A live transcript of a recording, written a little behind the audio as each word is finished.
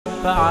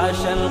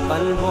فعاش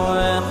القلب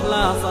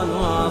إخلاصا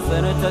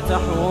وصرت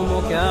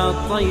تحوم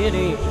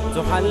كالطير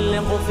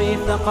تحلق في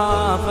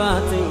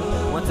ثقافات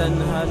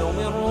وتنهل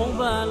من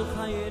ربى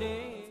الخير.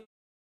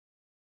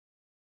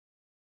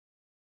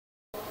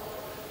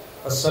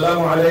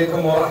 السلام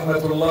عليكم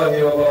ورحمة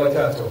الله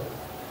وبركاته.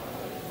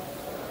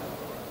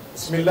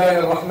 بسم الله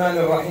الرحمن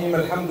الرحيم.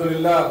 الحمد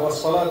لله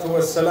والصلاة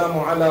والسلام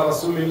على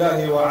رسول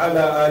الله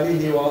وعلى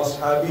آله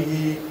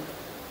وأصحابه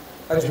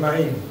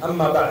أجمعين.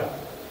 أما بعد.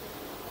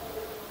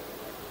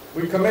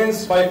 We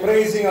commence by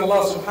praising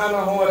Allah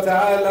subhanahu wa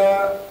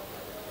ta'ala,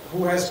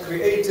 who has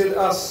created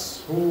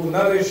us, who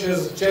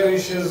nourishes,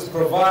 cherishes,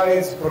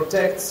 provides,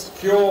 protects,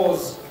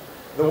 cures,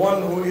 the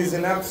one who is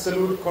in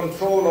absolute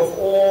control of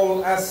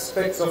all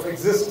aspects of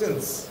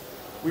existence.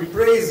 We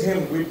praise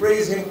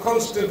Him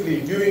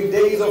constantly. During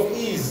days of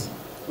ease,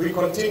 we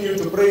continue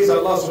to praise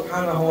Allah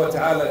subhanahu wa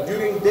ta'ala.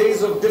 During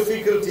days of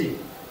difficulty,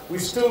 we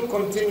still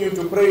continue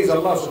to praise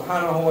Allah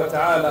subhanahu wa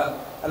ta'ala.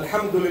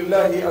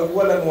 Alhamdulillahi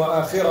awwalan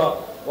wa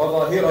akhira wa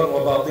zahiran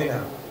wa batina.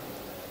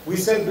 We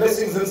send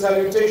blessings and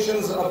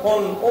salutations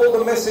upon all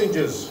the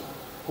messengers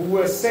who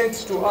were sent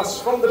to us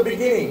from the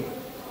beginning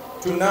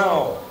to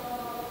now,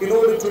 in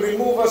order to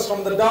remove us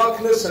from the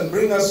darkness and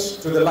bring us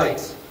to the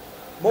light.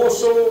 More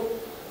so,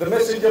 the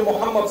Messenger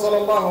Muhammad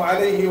sallallahu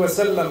alayhi wa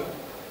sallam,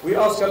 we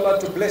ask Allah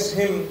to bless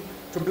him,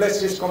 to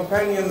bless his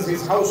companions,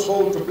 his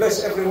household, to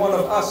bless every one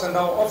of us and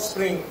our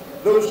offspring,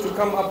 those to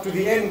come up to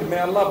the end. May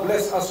Allah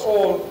bless us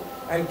all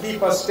and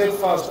keep us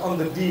steadfast on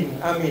the deen.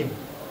 Ameen.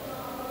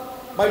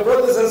 My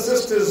brothers and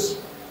sisters,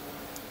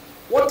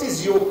 what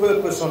is your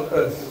purpose on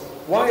earth?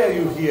 Why are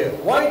you here?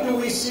 Why do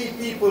we see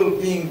people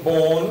being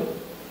born,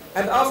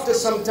 and after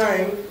some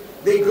time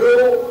they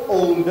grow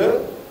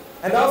older,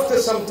 and after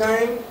some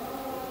time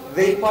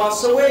they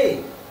pass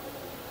away?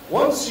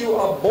 Once you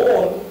are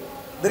born,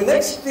 the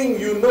next thing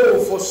you know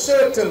for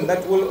certain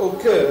that will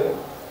occur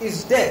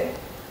is death.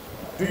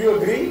 Do you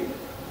agree?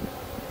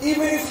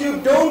 Even if you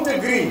don't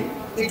agree,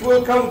 it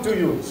will come to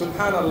you.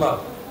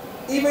 Subhanallah.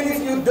 Even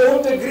if you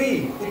don't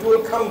agree, it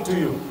will come to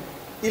you.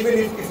 Even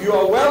if you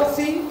are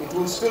wealthy, it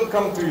will still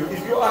come to you.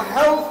 If you are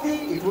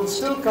healthy, it will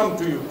still come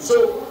to you.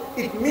 So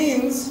it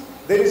means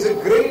there is a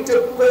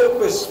greater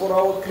purpose for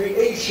our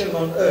creation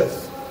on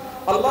earth.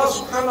 Allah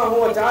subhanahu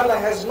wa ta'ala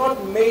has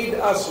not made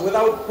us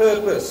without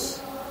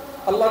purpose.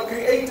 Allah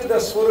created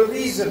us for a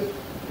reason.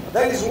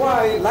 That is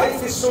why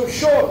life is so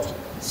short.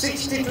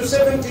 60 to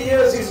 70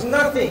 years is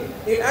nothing.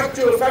 In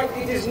actual fact,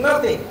 it is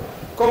nothing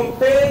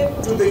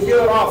compared to the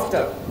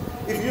hereafter.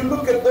 If you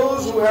look at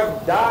those who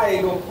have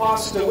died or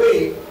passed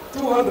away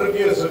 200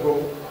 years ago,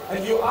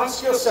 and you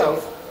ask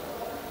yourself,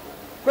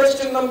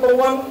 question number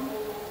one,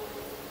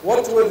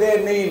 what were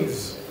their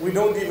names? We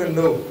don't even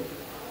know.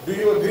 Do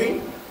you agree?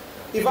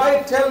 If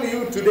I tell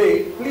you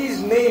today,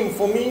 please name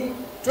for me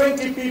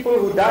 20 people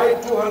who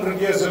died 200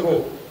 years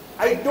ago,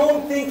 I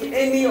don't think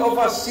any of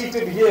us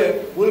seated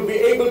here will be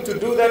able to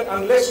do that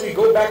unless we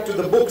go back to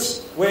the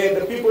books where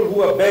the people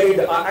who are buried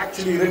are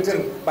actually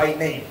written by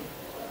name.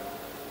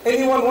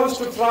 Anyone wants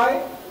to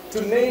try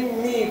to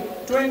name me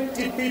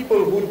 20 people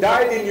who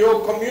died in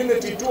your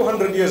community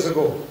 200 years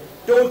ago?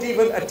 Don't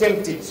even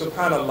attempt it,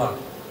 subhanallah.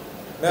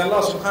 May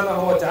Allah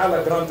subhanahu wa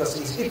ta'ala grant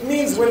us ease. It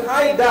means when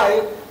I die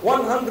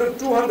 100,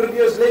 200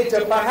 years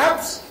later,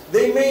 perhaps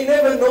they may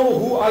never know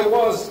who I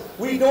was.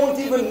 We don't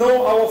even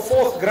know our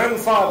fourth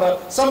grandfather,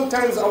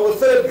 sometimes our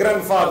third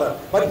grandfather.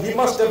 But he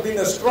must have been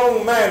a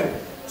strong man,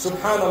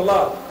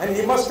 subhanallah. And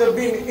he must have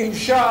been,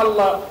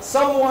 insha'Allah,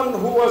 someone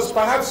who was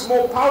perhaps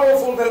more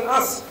powerful than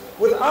us.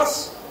 With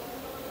us,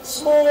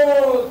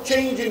 small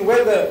change in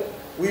weather,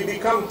 we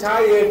become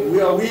tired,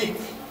 we are weak.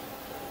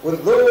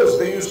 With those,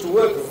 they used to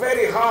work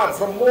very hard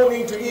from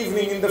morning to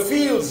evening in the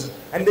fields,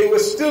 and they were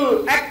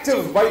still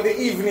active by the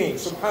evening,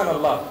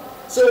 subhanallah.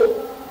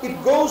 So it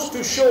goes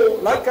to show,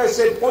 like I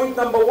said, point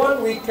number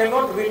one, we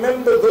cannot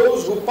remember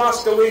those who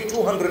passed away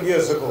 200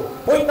 years ago.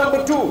 Point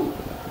number two,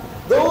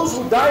 those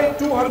who died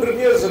 200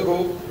 years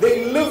ago,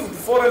 they lived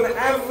for an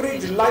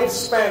average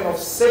lifespan of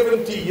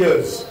 70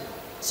 years,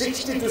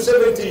 60 to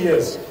 70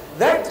 years.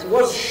 That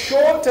was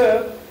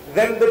shorter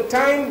than the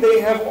time they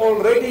have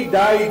already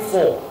died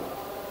for.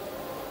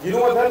 You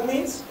know what that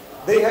means?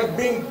 They have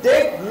been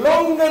dead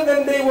longer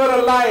than they were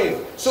alive.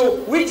 So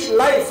which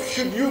life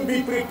should you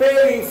be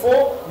preparing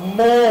for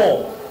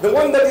more? The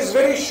one that is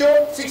very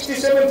short, 60,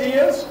 70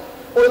 years?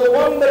 Or the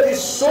one that is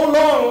so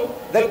long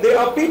that there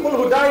are people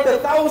who died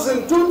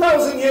 1,000,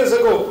 2,000 years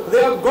ago.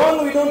 They are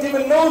gone, we don't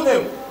even know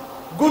them.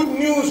 Good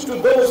news to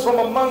those from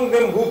among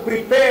them who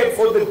prepared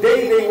for the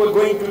day they were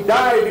going to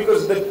die,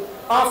 because the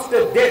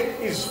after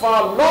death is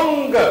far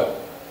longer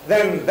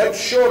than that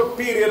short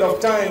period of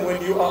time when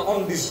you are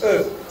on this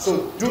earth.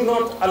 So do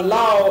not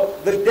allow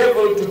the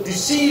devil to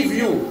deceive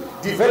you.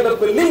 Develop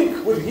a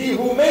link with He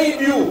who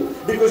made you,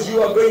 because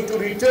you are going to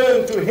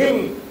return to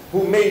Him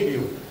who made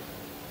you.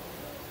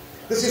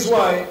 This is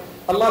why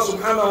Allah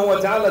subhanahu wa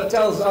ta'ala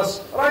tells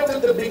us right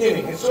at the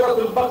beginning, in Surah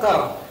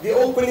Al-Baqarah, the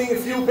opening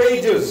few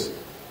pages,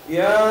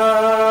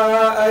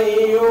 يا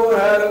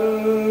أيها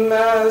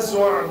الناس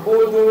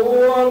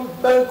اعبدوا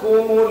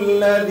ربكم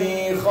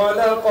الذي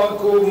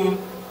خلقكم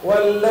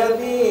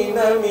والذين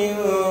من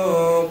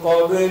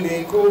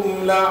قبلكم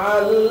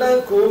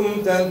لعلكم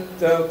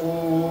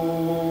تتقون.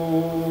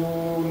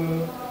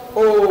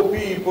 O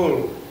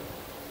people,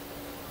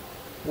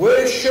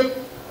 worship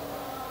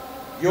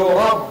your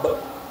Rabb.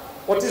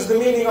 What is the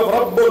meaning of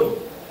Rabbun?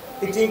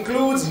 It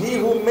includes He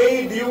who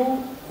made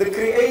you, the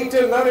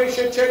creator,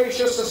 nourisher,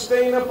 cherisher,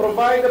 sustainer,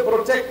 provider,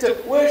 protector.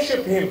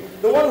 Worship Him,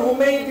 the one who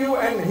made you,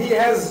 and He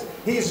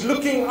is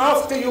looking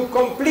after you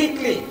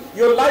completely.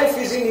 Your life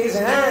is in His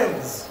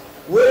hands.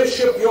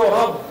 Worship your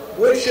Rabb,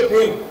 worship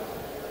Him,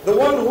 the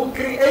one who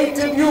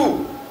created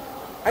you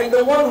and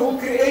the one who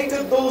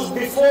created those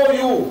before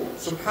you,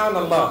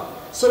 subhanallah,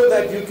 so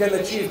that you can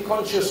achieve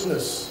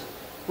consciousness.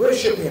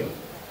 Worship Him.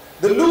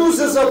 The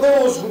losers are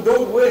those who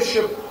don't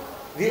worship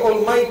the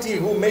Almighty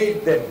who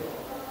made them.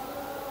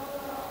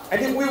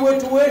 And if we were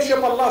to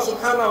worship Allah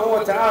subhanahu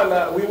wa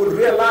ta'ala, we would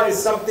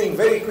realize something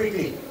very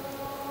quickly.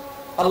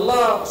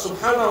 Allah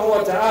subhanahu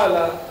wa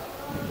ta'ala,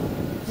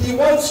 He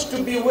wants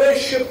to be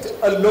worshipped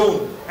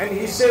alone. And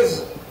He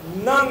says,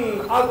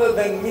 none other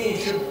than me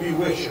should be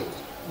worshipped.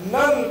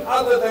 None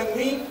other than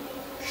me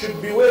should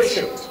be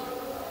worshipped.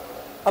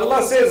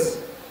 Allah says,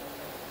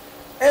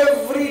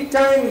 every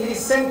time He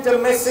sent a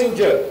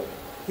messenger,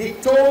 He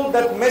told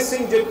that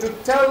messenger to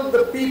tell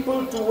the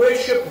people to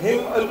worship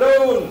Him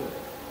alone.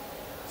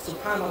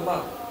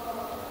 Subhanallah.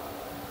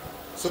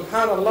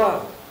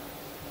 Subhanallah.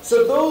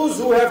 So those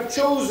who have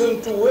chosen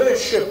to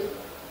worship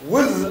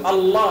with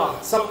Allah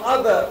some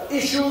other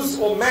issues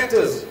or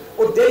matters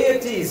or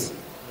deities,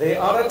 they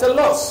are at a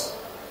loss.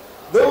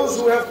 Those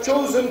who have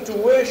chosen to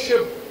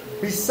worship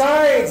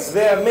besides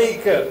their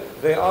Maker,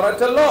 they are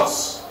at a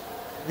loss.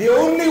 The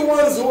only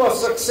ones who are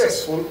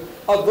successful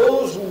are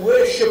those who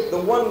worship the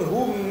one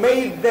who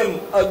made them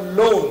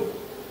alone.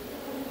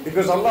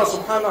 Because Allah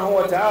subhanahu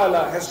wa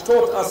ta'ala has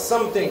taught us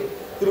something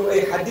through a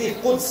hadith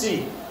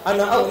Qudsi.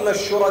 أَنَا أَغْنَى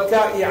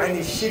الشُّرَكَاءِ عَنِ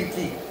الشِّرْكِ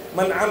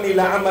مَنْ عَمِلَ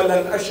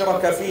عَمَلًا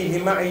أَشْرَكَ فِيهِ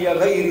مَعِيَ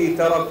غَيْرِي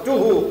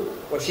تَرَكْتُهُ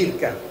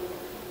وَشِرْكًا.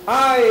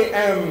 I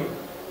am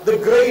the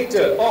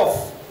greater of,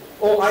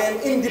 or I am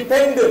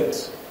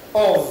independent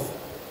of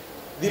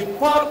the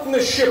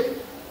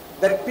partnership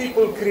that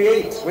people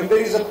create. When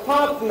there is a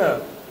partner,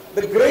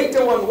 the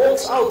greater one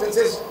walks out and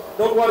says,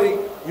 don't worry,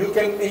 you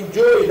can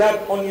enjoy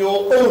that on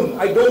your own.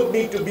 I don't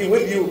need to be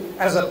with you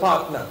as a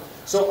partner.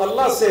 So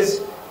Allah says,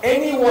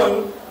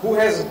 anyone who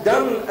has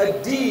done a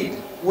deed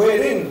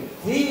wherein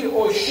he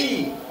or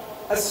she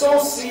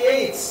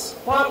associates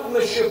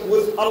partnership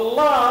with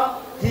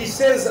Allah, He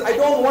says, I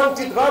don't want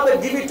it, rather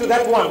give it to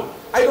that one.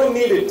 I don't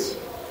need it.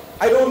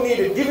 I don't need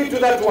it. Give it to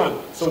that one.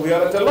 So we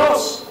are at a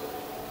loss.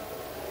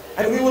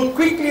 And we will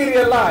quickly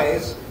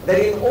realize that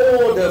in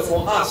order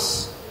for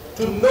us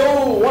to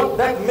know what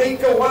that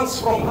Maker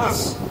wants from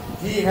us,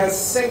 He has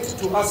sent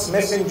to us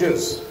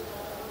messengers.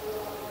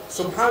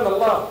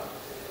 Subhanallah.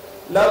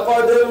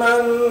 لَقَدْ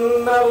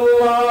مَنَّ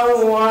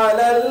اللَّهُ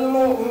عَلَى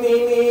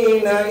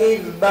الْمُؤْمِنِينَ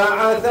إِذْ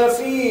بَعَثَ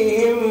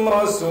فِيهِمْ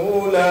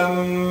رَسُولًا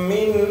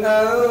مِّنْ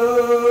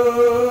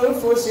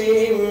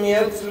أَنفُسِهِمْ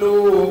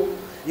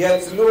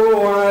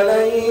يَتْلُو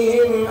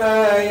عَلَيْهِمْ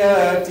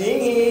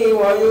آيَاتِهِ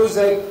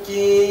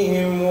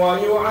وَيُزَكِّيهِمْ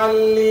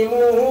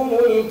وَيُعَلِّمُهُمُ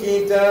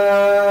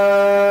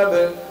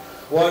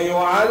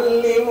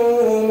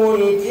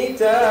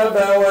الْكِتَابَ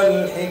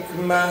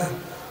وَالْحِكْمَةَ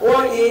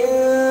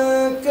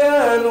وَإِنْ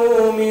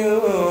كَانُوا مِنْ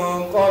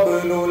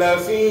قَبْلُ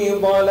لَفِي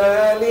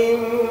ضَلَالٍ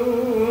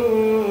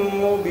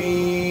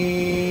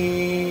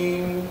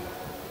مُبِينٍ.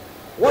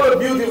 What a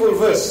beautiful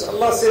verse.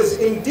 Allah says,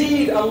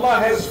 indeed Allah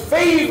has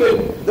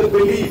favored the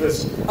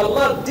believers.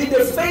 Allah did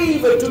a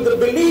favor to the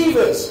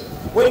believers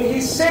when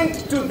He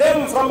sent to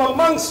them from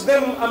amongst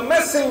them a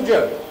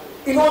messenger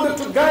in order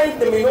to guide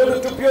them, in order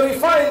to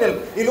purify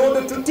them, in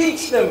order to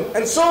teach them,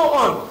 and so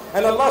on.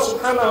 And Allah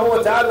subhanahu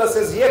wa ta'ala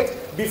says, yet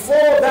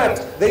before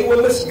that they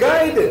were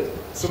misguided.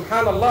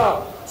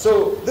 Subhanallah.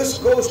 So this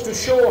goes to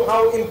show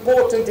how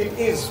important it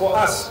is for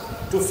us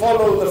to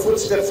follow the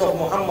footsteps of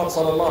Muhammad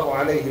sallallahu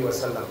alayhi wa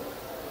sallam.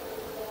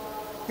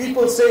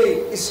 People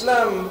say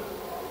Islam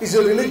is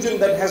a religion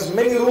that has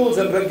many rules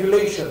and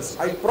regulations.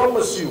 I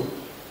promise you,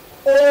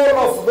 all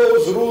of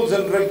those rules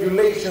and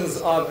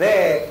regulations are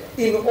there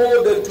in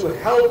order to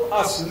help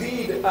us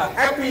lead a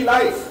happy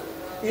life,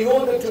 in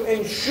order to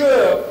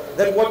ensure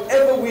that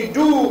whatever we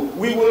do,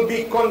 we will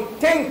be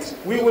content,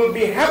 we will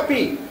be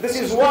happy. This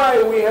is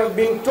why we have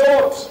been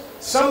taught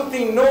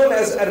something known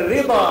as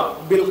ar-rida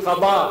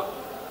bil-qada,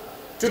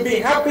 to be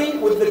happy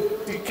with the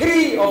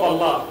decree of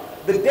Allah,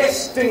 the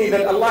destiny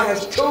that Allah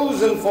has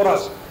chosen for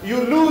us.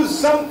 You lose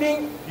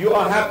something, you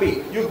are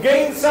happy. You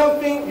gain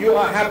something, you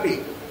are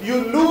happy.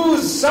 You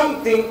lose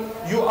something,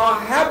 you are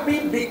happy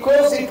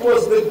because it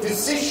was the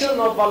decision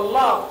of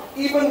Allah.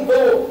 Even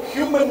though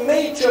human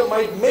nature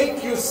might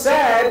make you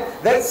sad,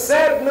 that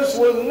sadness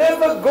will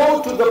never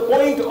go to the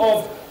point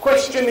of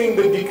questioning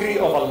the decree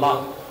of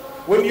Allah.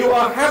 When you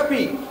are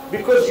happy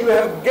because you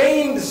have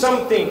gained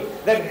something,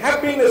 that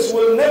happiness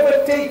will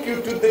never take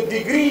you to the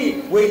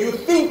degree where you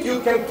think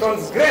you can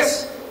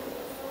transgress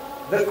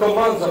the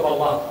commands of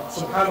Allah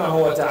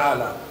subhanahu wa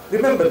ta'ala.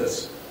 Remember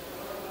this.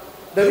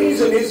 The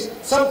reason is,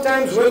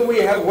 sometimes when we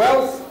have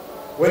wealth,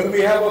 when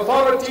we have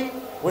authority,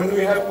 when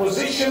we have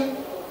position,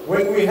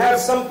 when we have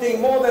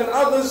something more than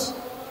others,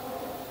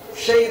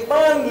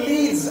 Shaitan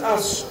leads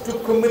us to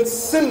commit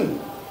sin.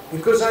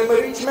 Because I'm a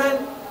rich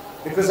man,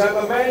 because I'm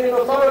a man in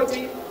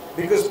authority,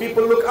 because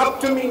people look up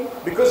to me,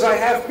 because I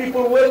have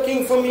people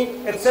working for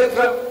me,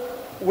 etc.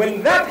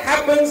 When that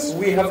happens,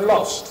 we have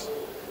lost.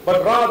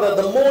 But rather,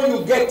 the more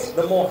you get,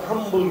 the more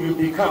humble you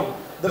become.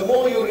 The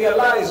more you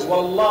realize,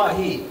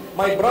 wallahi,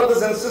 my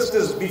brothers and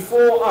sisters,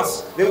 before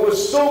us, there were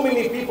so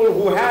many people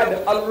who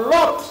had a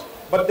lot,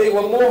 but they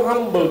were more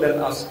humble than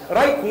us.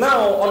 Right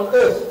now on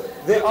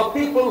earth, there are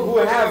people who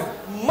have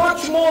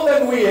much more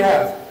than we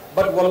have,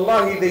 but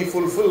wallahi, they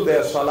fulfill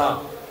their salah.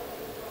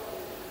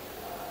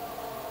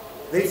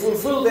 They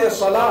fulfill their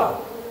salah.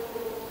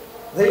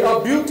 They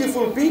are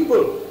beautiful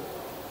people.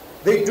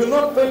 They do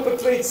not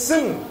perpetrate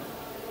sin.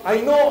 I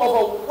know of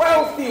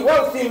a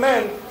wealthy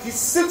man. He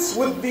sits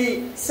with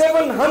the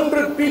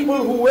 700 people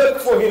who work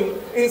for him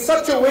in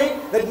such a way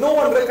that no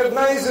one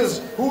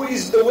recognizes who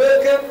is the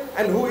worker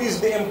and who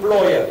is the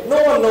employer.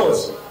 No one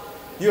knows.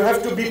 You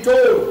have to be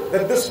told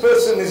that this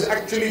person is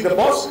actually the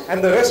boss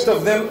and the rest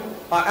of them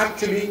are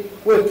actually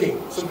working.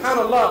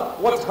 Subhanallah,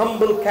 what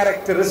humble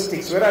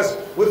characteristics. Whereas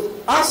with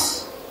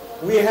us,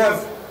 we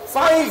have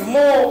 5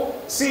 more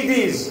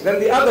CDs than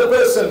the other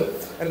person,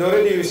 and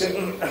already you say,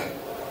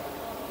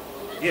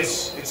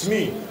 yes, it's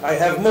me, I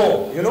have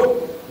more, you know.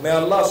 May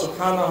Allah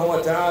subhanahu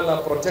wa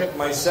ta'ala protect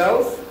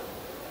myself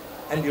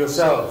and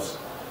yourselves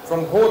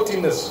from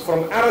haughtiness,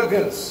 from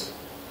arrogance,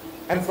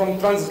 and from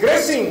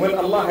transgressing when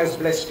Allah has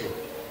blessed you.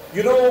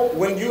 You know,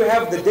 when you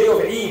have the day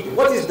of Eid,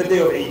 what is the day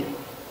of Eid?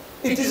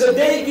 It is a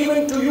day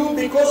given to you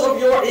because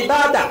of your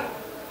ibadah,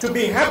 to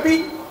be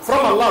happy from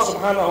Allah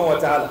subhanahu wa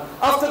ta'ala.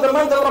 After the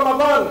month of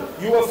Ramadan,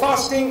 you were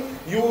fasting,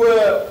 you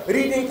were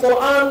reading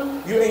Quran,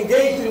 you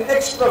engaged in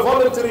extra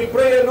voluntary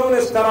prayer known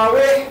as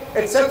Taraweeh,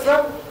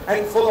 etc.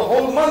 And for the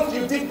whole month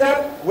you did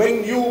that.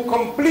 When you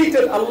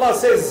completed, Allah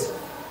says,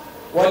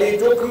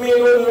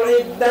 وَلِتُكْمِلُوا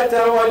الْعِدَّةَ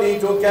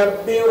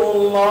وَلِتُكَبِّرُوا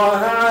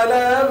اللَّهَ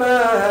عَلَى مَا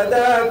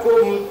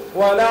هَدَاكُمْ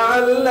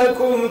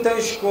وَلَعَلَّكُمْ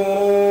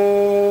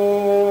تَشْكُرُونَ.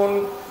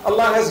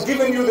 Allah has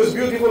given you this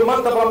beautiful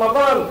month of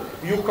Ramadan.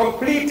 You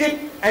complete it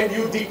and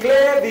you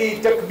declare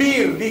the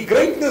takbir, the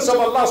greatness of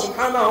Allah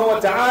subhanahu wa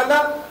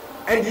ta'ala,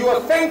 and you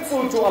are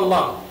thankful to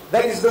Allah.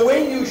 That is the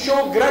way you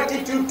show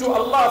gratitude to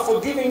Allah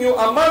for giving you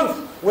a month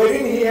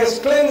wherein He has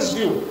cleansed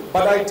you.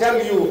 But I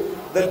tell you,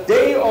 the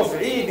day of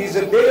Eid is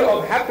a day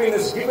of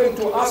happiness given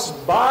to us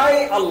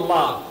by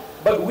Allah.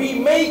 But we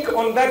make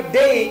on that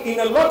day, in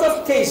a lot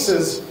of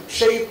cases,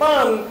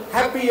 Shaitan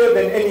happier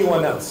than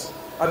anyone else.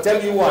 I'll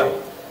tell you why.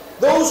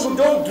 Those who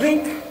don't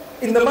drink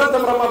in the month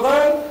of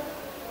Ramadan,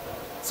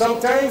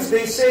 sometimes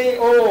they say,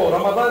 oh,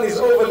 Ramadan is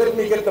over, let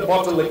me get the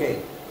bottle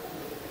again.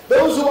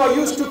 Those who are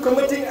used to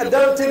committing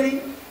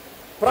adultery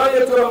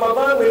prior to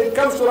Ramadan, when it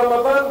comes to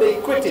Ramadan,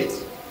 they quit it.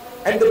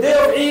 And the day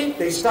of Eid,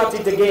 they start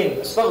it again.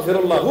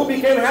 Astaghfirullah. Who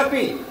became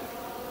happy?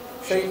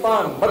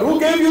 Shaitan. But who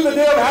gave you the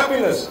day of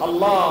happiness?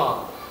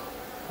 Allah.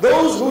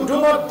 Those who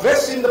do not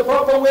dress in the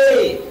proper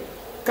way,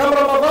 come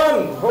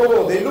Ramadan,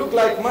 oh, they look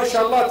like,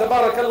 mashallah,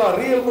 tabarakallah,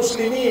 real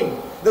Muslimin.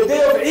 The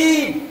day of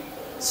Eid,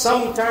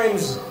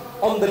 sometimes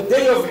on the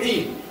day of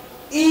Eid,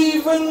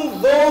 even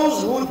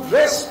those who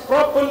dress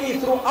properly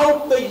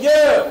throughout the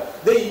year,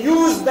 they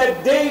use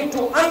that day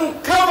to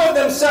uncover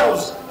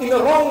themselves in a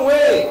wrong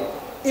way.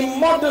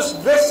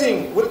 Immodest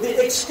dressing with the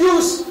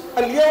excuse,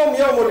 al-yawm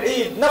yawmul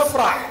Eid,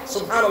 nafrah,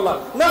 subhanallah.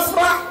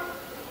 Nafrah,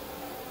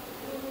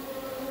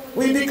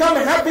 we become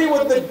happy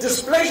with the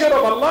displeasure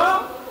of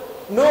Allah?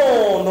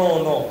 No,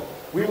 no, no.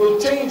 We will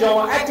change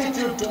our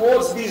attitude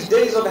towards these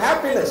days of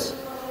happiness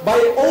by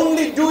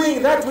only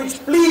doing that which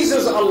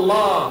pleases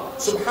Allah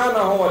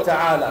subhanahu wa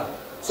ta'ala.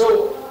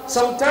 So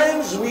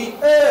sometimes we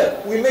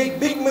err, we make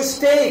big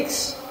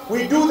mistakes,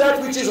 we do that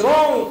which is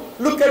wrong.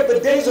 Look at the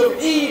days of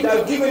Eid.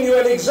 I've given you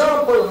an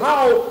example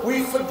how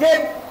we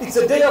forget it's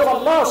a day of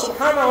Allah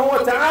subhanahu wa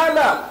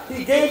ta'ala.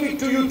 He gave it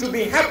to you to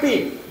be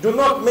happy. Do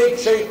not make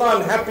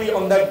shaitan happy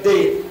on that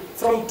day.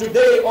 From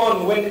today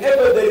on,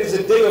 whenever there is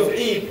a day of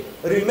Eid,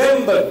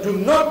 remember, do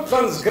not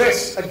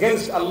transgress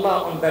against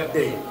Allah on that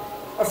day.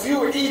 A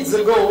few Eids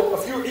ago, a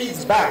few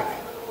Eids back,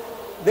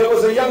 there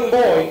was a young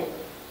boy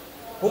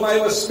whom I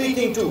was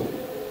speaking to.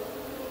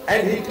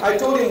 And I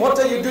told him, what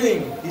are you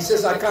doing? He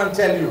says, I can't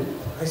tell you.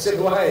 I said,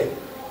 why?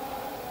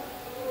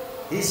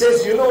 He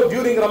says, you know,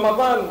 during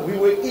Ramadan, we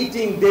were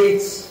eating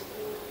dates.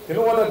 You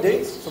know what are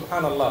dates?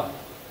 Subhanallah.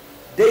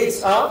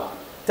 Dates are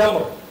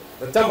tamr.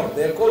 The tamr,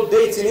 they are called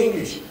dates in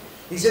English.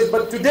 He says,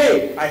 but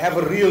today, I have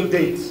a real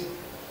date.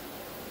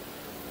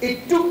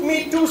 It took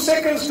me 2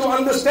 seconds to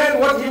understand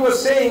what he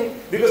was saying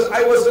because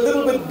I was a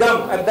little bit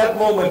dumb at that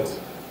moment.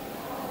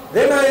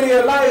 Then I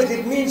realized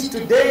it means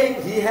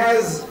today he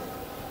has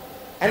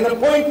an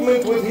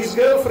appointment with his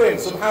girlfriend,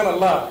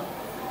 subhanallah.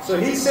 So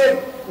he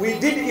said, we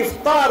did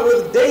iftar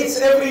with dates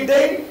every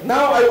day.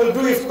 Now I will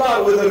do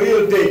iftar with a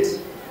real date.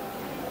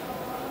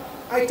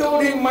 I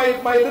told him, my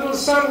little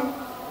son,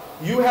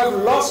 you have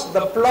lost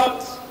the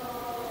plot.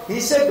 He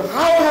said,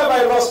 how have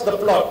I lost the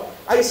plot?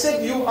 I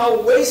said, you are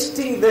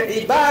wasting the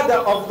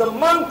ibadah of the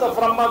month of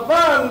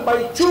Ramadan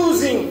by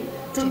choosing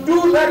to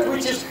do that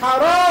which is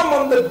haram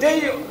on the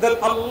day that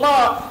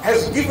Allah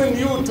has given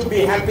you to be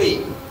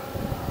happy.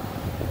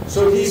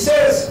 So he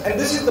says, and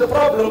this is the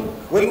problem,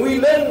 when we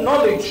learn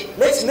knowledge,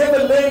 let's never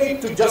learn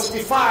it to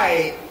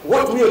justify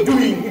what we are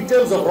doing in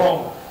terms of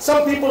wrong.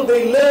 Some people,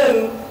 they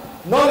learn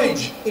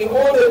knowledge in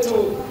order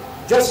to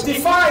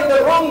justify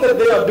the wrong that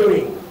they are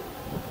doing.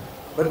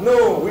 But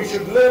no, we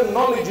should learn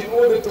knowledge in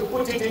order to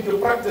put it into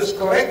practice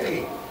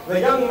correctly.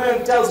 The young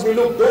man tells me,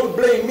 look, don't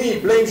blame me,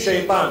 blame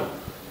shaitan.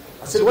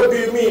 I said, what do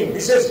you mean? He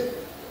says,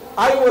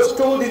 I was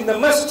told in the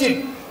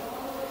masjid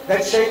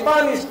that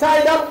shaitan is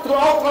tied up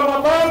throughout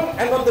Ramadan,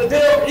 and on the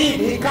day of Eid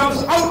he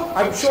comes out.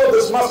 I'm sure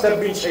this must have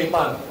been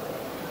shaitan.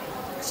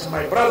 I said,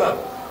 my brother,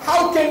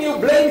 how can you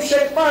blame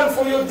shaitan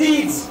for your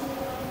deeds?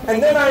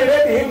 And then I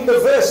read him the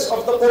verse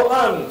of the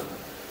Quran.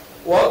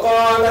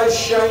 وَقَالَ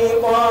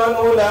الشَّيْطَانُ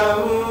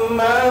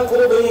لَمَّا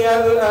قُضِيَ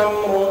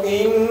الْأَمْرُ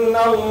إِنَّ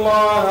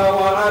اللَّهَ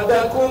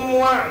وَعَدَكُمْ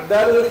وَعْدَ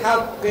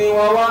الْحَقِّ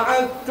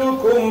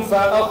وَوَعَدتُّكُمْ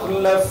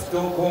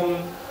فَأَخْلَفْتُكُمْ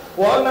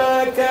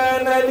وَمَا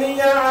كَانَ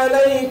لِيَ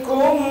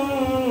عَلَيْكُمْ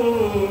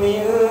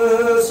مِنْ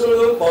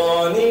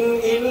سُلْطَانٍ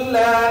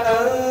إِلَّا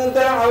أَنْ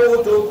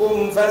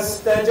دَعَوْتُكُمْ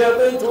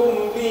فَاسْتَجَبْتُمْ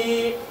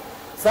لِي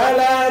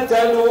فَلَا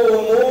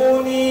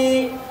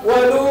تَلُومُونِي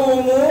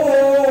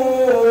وَلُومُوا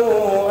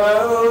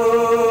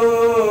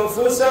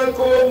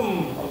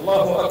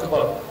Allahu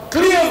Akbar.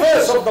 Clear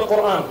verse of the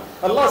Quran.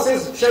 Allah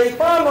says,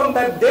 shaitan on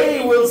that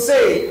day will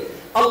say,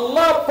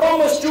 Allah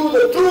promised you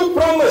the true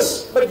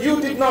promise, but you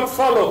did not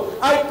follow.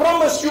 I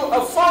promised you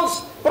a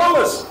false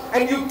promise,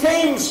 and you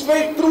came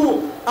straight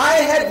through. I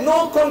had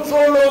no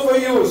control over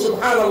you,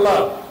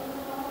 subhanallah.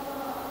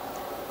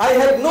 I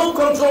had no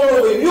control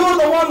over you. You're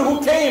the one who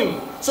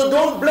came. So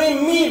don't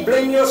blame me,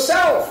 blame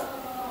yourself.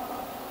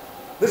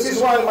 This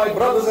is why, my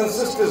brothers and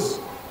sisters,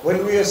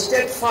 when we are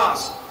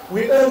steadfast,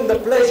 we earn the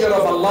pleasure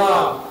of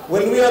Allah.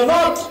 When we are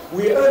not,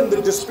 we earn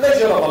the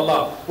displeasure of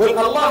Allah. When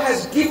Allah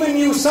has given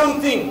you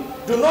something,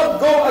 do not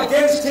go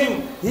against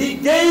Him. He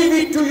gave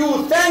it to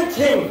you, thank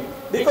Him.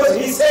 Because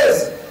He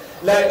says,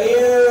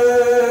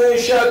 لَإِن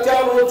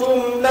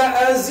شَكَرْتُمْ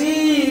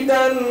لَأَزِيدَنَّكُمْ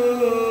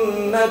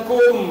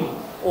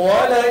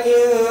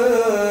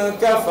وَلَئِن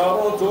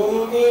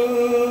كَفَرْتُمْ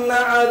إِنَّ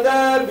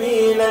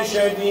عَذَابِي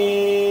لَشَدِيدٌ.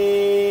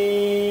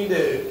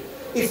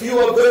 If you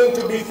are going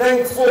to be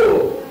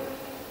thankful,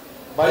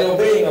 by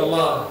obeying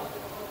Allah,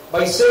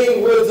 by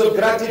saying words of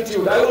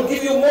gratitude, I will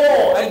give you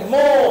more and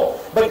more.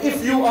 But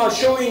if you are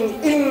showing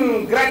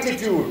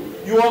ingratitude,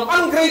 you are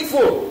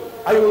ungrateful,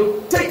 I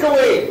will take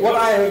away what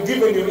I have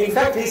given you. In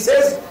fact, He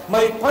says,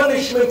 my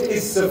punishment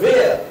is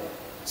severe.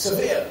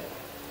 Severe.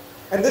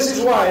 And this is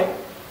why,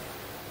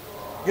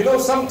 you know,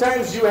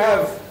 sometimes you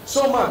have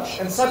so much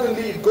and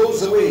suddenly it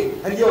goes away.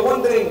 And you're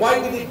wondering, why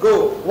did it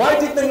go? Why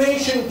did the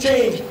nation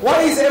change?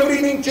 Why is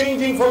everything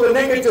changing for the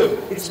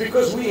negative? It's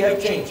because we have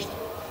changed.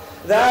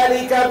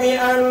 ذلك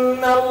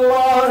بأن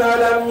الله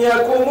لم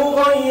يكن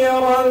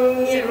مغيرا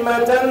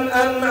نعمة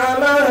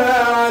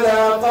أنعمها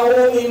على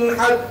قوم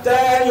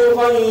حتى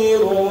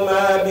يغيروا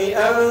ما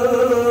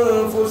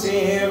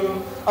بأنفسهم.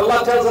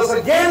 Allah tells us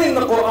again in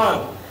the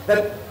Quran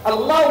that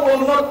Allah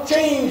will not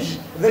change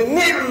the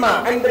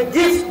ni'mah and the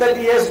gift that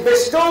He has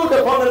bestowed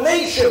upon a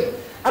nation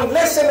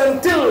unless and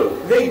until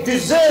they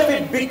deserve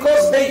it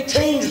because they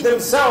change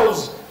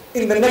themselves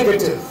in the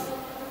negative.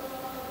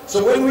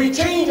 So when we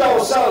change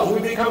ourselves, we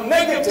become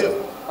negative.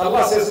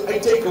 Allah says, I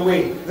take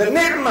away the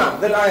ni'mah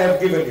that I have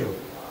given you.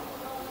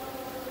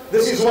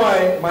 This is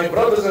why, my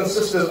brothers and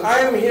sisters, I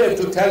am here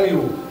to tell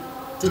you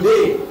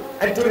today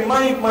and to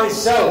remind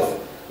myself,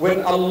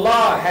 when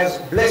Allah has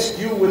blessed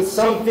you with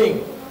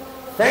something,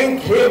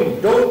 thank Him.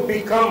 Don't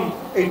become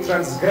a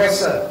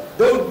transgressor.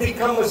 Don't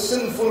become a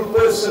sinful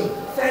person.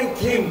 Thank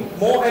Him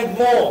more and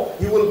more.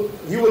 He will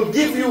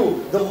give you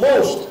the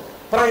most.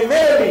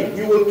 Primarily,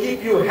 He will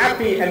keep you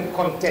happy and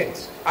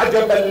content.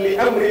 عَجَبًا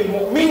لِأَمْرِ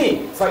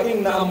الْمُؤْمِنِ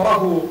فَإِنَّ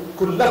أَمْرَهُ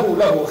كُلَّهُ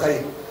لَهُ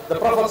خَيْرٌ. The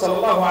Prophet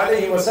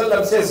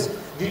ﷺ says,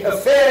 the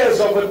affairs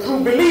of a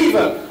true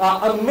believer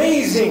are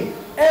amazing.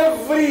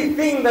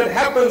 Everything that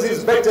happens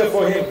is better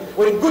for him.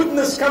 When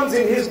goodness comes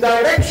in his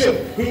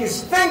direction, he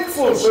is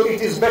thankful, so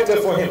it is better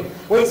for him.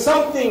 When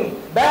something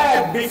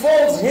bad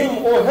befalls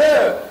him or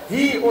her,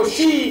 he or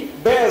she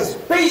bears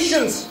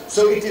patience,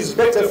 so it is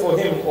better for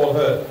him or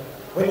her.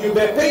 When you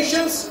bear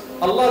patience,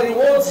 Allah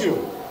rewards you.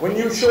 When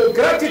you show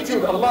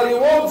gratitude, Allah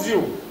rewards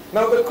you.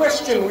 Now the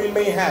question we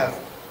may have,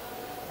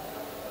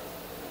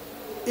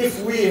 if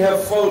we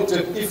have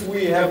faulted, if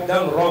we have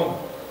done wrong,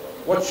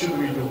 what should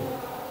we do?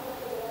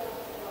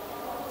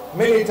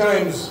 Many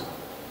times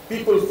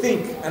people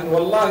think, and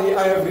wallahi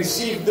I have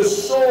received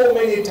this so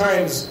many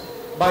times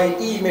by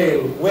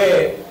email,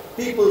 where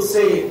people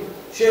say,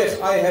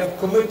 Sheikh, I have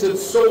committed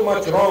so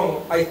much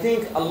wrong, I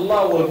think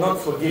Allah will not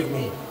forgive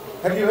me.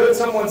 Have you heard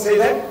someone say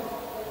that?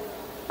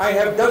 I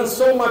have done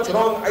so much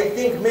wrong, I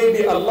think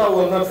maybe Allah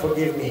will not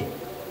forgive me.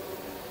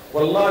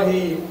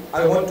 Wallahi,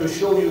 I want to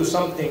show you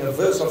something, a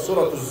verse of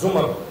Surah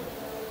Al-Zumar.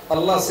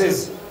 Allah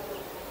says,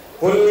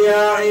 قُلْ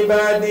يَا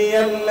عِبَادِيَ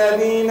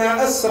الَّذِينَ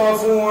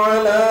أَسْرَفُوا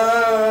عَلَىٰ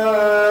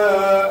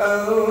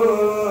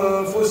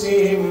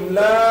أَنفُسِهِمْ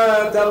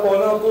لَا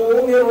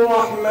تَقْنَطُوا مِنْ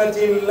رَحْمَةِ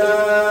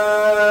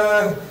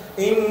اللَّهِ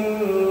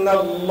إِنَّ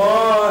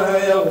اللَّهَ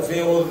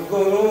يَغْفِرُ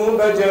الذُّنُوبَ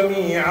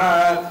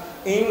جَمِيعًا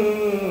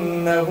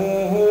إِنَّهُ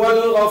هُوَ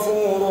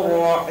الْغَفُورُ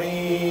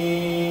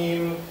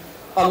الرَّحِيمُ.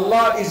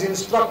 Allah is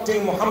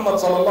instructing Muhammad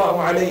sallallahu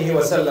alayhi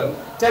wa sallam,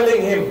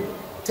 telling him,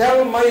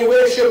 tell my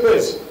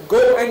worshippers,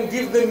 go and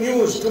give the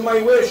news to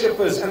my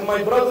worshippers, and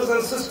my brothers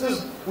and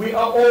sisters, we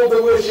are all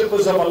the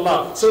worshippers of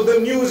Allah. So the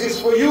news is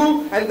for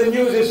you, and the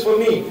news is for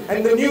me,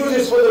 and the news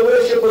is for the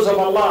worshippers of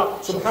Allah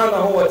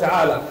subhanahu wa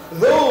ta'ala.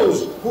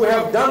 Those who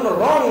have done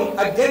wrong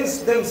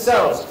against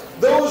themselves,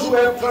 those who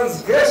have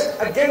transgressed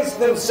against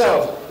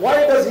themselves.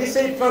 Why does he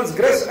say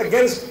transgress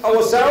against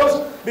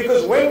ourselves?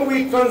 Because when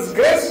we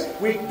transgress,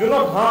 we do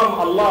not harm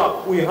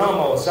Allah, we harm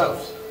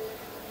ourselves.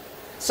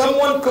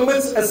 Someone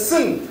commits a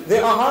sin, they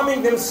are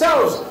harming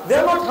themselves, they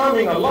are not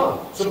harming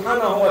Allah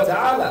subhanahu wa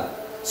ta'ala.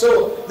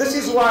 So this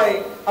is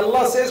why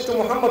Allah says to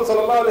Muhammad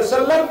sallallahu alaihi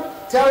wasallam,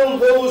 tell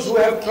those who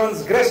have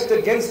transgressed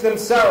against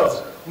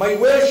themselves, my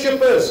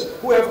worshippers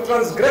who have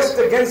transgressed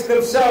against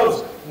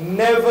themselves,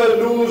 never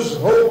lose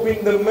hope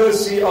in the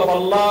mercy of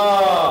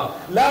Allah.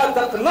 لا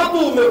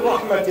تقنطوا من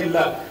رحمة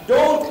الله.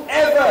 Don't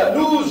ever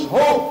lose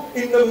hope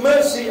in the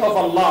mercy of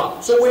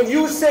Allah. So when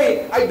you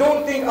say, I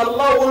don't think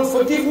Allah will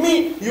forgive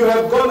me, you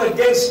have gone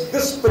against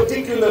this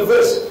particular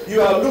verse.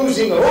 You are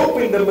losing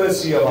hope in the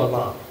mercy of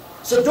Allah.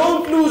 So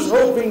don't lose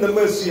hope in the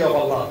mercy of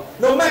Allah.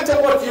 No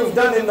matter what you've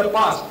done in the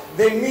past,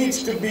 there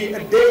needs to be a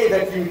day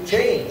that you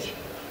change.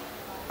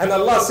 And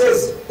Allah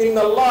says, إِنَّ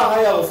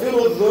اللَّهَ يَغْفِرُ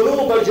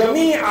الذُّنُوبَ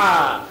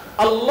جَمِيعًا.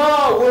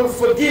 Allah will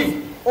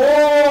forgive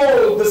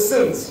all the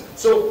sins.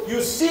 So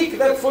you seek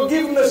that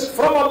forgiveness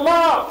from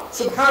Allah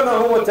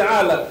subhanahu wa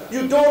ta'ala.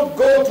 You don't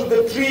go to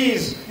the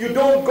trees, you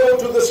don't go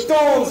to the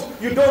stones,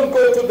 you don't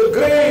go to the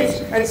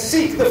graves and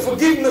seek the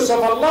forgiveness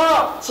of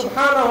Allah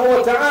subhanahu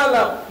wa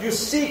ta'ala. You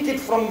seek it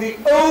from the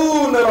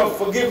owner of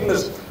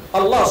forgiveness,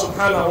 Allah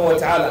subhanahu wa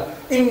ta'ala.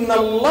 Inna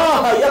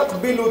Allah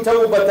yaqbilu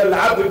tawbat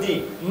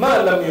al-abdi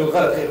ma lam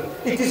yugharghir.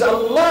 It is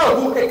Allah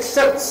who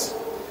accepts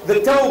the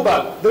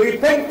tawbah, the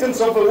repentance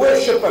of a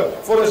worshipper,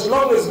 for as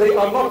long as they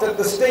are not at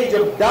the stage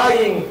of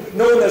dying,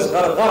 known as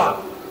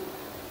gharghara.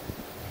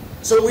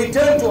 So we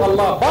turn to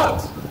Allah, but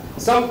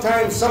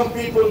sometimes some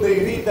people, they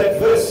read that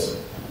verse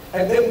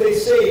and then they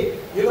say,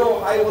 you know,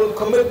 I will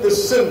commit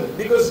this sin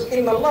because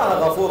inna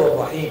Allah ghafurur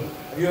rahim.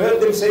 Have you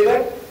heard them say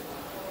that?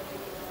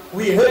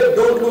 We heard,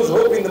 don't lose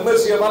hope in the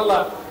mercy of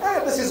Allah.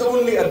 This is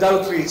only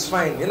adultery, it's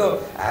fine. You know,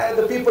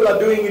 the people are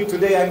doing it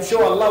today, I'm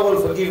sure Allah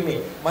will forgive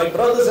me. My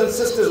brothers and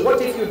sisters,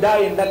 what if you die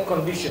in that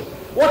condition?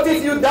 What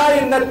if you die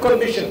in that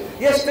condition?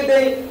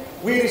 Yesterday,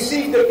 we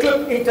received a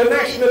clip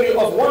internationally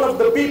of one of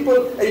the people,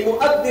 a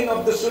muaddin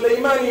of the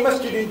Sulaymani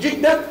Masjid in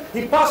Jeddah.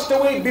 He passed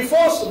away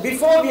before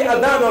the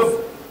adhan of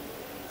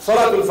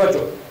Salatul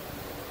Fajr.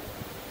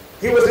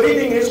 He was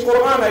reading his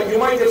Quran, you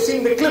might have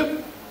seen the clip.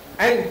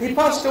 And he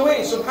passed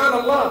away,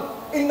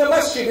 subhanallah, in the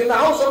masjid, in the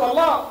house of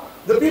Allah.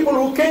 The people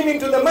who came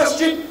into the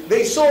masjid,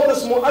 they saw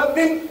this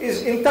muaddin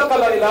is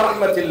intaqala ila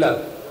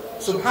rahmatillah.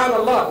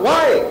 Subhanallah.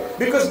 Why?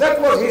 Because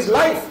that was his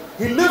life.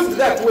 He lived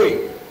that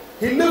way.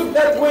 He lived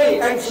that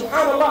way, and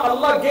subhanallah,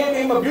 Allah gave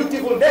him a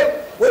beautiful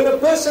death. When a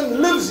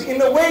person lives in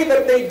a way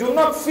that they do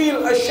not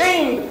feel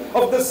ashamed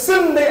of the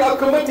sin they are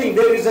committing,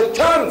 there is a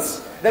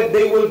chance that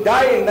they will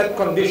die in that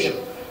condition.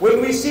 When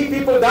we see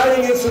people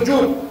dying in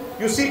sujood,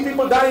 you see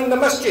people dying in the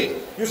masjid,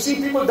 you see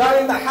people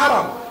dying in the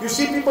haram, you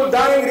see people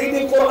dying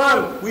reading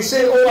Quran, we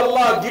say, oh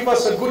Allah, give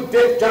us a good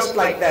death just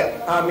like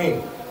that.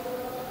 Ameen.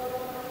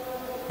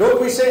 Don't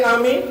we say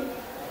Ameen?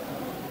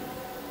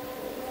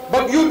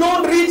 But you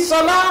don't read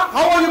Salah,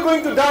 how are you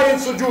going to die in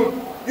sujood?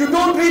 You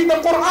don't read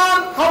the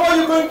Quran, how are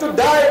you going to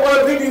die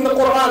while reading the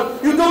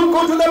Quran? You don't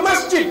go to the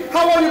masjid,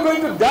 how are you going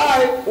to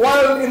die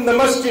while in the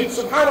masjid?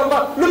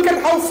 Subhanallah, look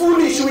at how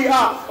foolish we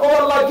are.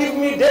 Oh Allah, give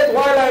me death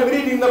while I'm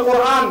reading the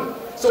Quran.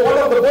 So one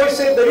of the boys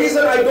said, the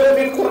reason I don't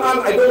read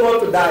Quran, I don't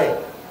want to die.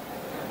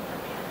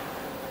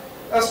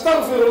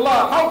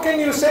 Astaghfirullah, how can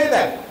you say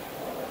that?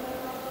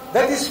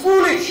 That is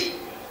foolish.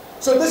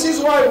 So this is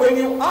why when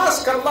you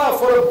ask Allah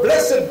for a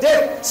blessed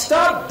death,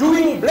 start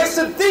doing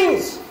blessed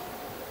things.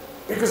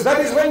 Because that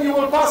is when you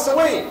will pass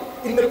away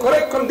in the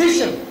correct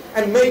condition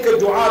and make a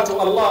dua to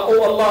Allah.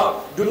 Oh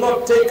Allah, do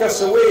not take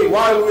us away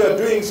while we are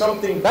doing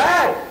something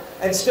bad.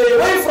 And stay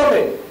away from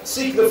it.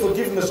 Seek the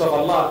forgiveness of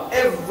Allah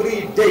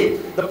every day.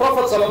 The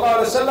Prophet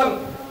ﷺ,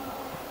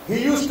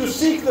 he used to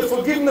seek the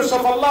forgiveness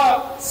of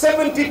Allah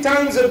 70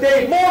 times a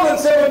day, more than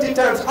 70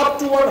 times, up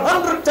to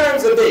 100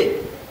 times a day.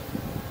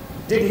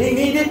 Did he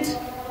need it?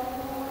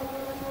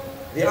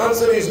 The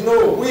answer is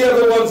no. We are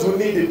the ones who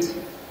need it.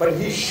 but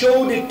He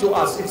showed it to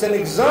us. It's an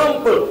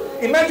example.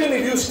 Imagine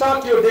if you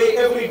start your day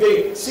every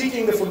day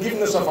seeking the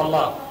forgiveness of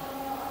Allah.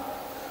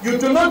 You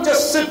do not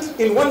just sit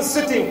in one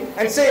sitting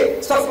and say,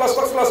 astaghfirullah,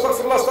 astaghfirullah,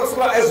 astaghfirullah,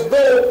 astaghfirullah, as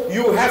though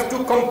you have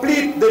to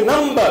complete the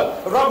number.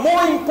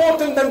 More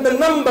important than the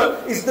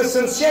number is the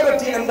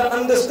sincerity and the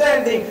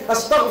understanding.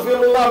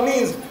 Astaghfirullah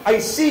means, I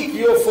seek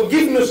your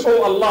forgiveness,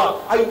 O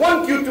Allah. I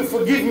want you to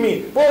forgive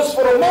me. Pause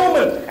for a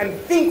moment and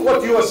think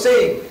what you are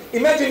saying.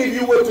 Imagine if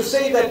you were to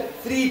say that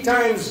 3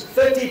 times,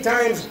 30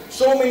 times,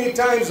 so many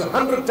times,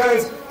 100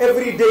 times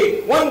every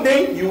day. One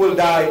day you will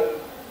die.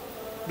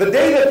 The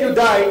day that you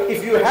die,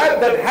 if you had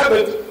that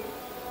habit,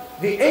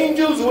 the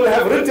angels will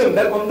have written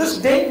that on this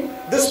day,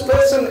 this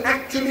person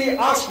actually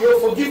asked your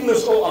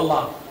forgiveness, O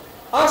Allah.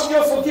 Asked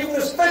your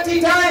forgiveness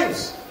 30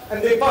 times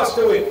and they passed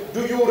away.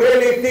 Do you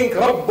really think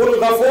Rabbul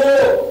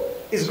Ghafoor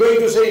is going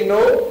to say,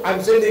 no,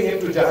 I'm sending him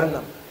to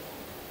Jahannam?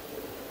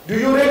 Do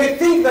you really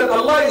think that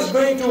Allah is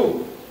going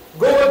to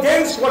go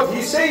against what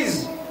He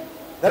says,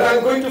 that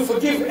I'm going to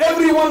forgive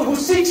everyone who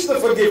seeks the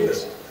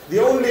forgiveness? The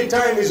only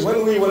time is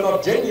when we were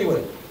not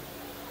genuine.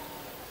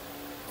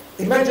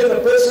 Imagine a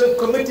person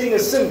committing a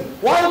sin.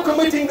 While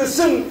committing the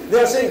sin,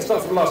 they are saying,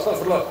 astaghfirullah,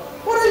 astaghfirullah.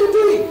 What are you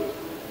doing?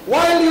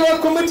 While you are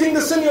committing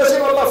the sin, you are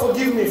saying, Allah,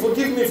 forgive me,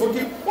 forgive me,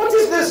 forgive me. What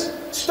is this?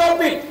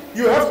 Stop it.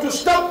 You have to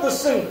stop the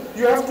sin.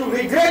 You have to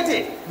regret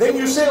it. Then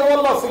you say, oh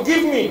Allah,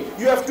 forgive me.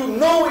 You have to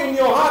know in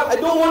your heart, I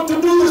don't want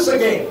to do this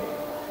again.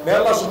 May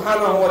Allah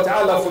subhanahu wa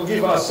ta'ala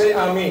forgive us. Say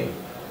Ameen.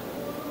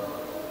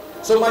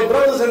 So my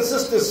brothers and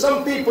sisters,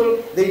 some people,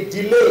 they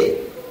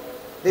delay.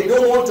 They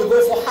don't want to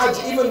go for Hajj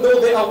even though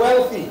they are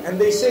wealthy.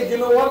 And they say, you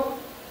know what?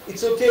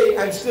 It's okay,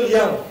 I'm still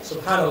young.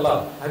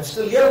 Subhanallah, I'm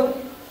still young.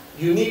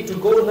 You need to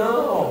go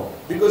now.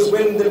 Because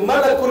when the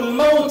Malakul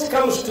Maut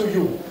comes to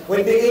you,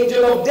 when the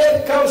angel of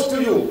death comes to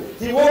you,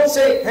 he won't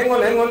say, hang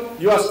on,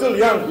 you are still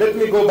young, let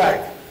me go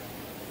back.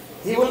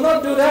 He will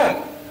not do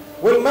that.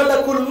 When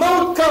Malakul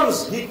Maut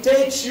comes, he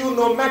takes you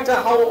no matter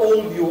how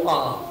old you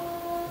are.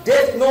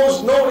 Death knows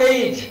no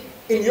age.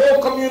 In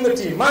your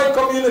community, my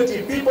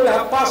community, people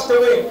have passed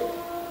away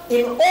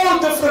in all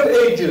different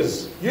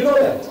ages. You know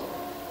that.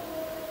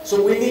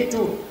 So we need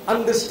to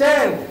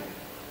understand.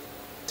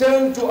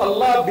 Turn to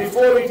Allah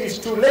before it is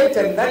too late.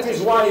 And that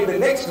is why the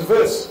next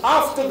verse,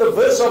 after the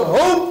verse of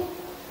hope,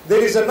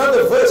 there is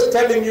another verse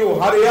telling you,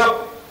 hurry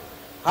up.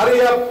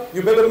 Hurry up.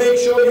 You better make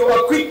sure you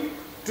are quick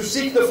to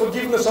seek the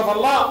forgiveness of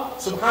Allah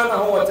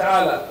subhanahu wa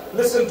ta'ala.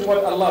 Listen to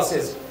what Allah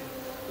says.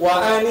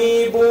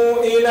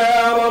 وَأَنِيبُوا إِلَىٰ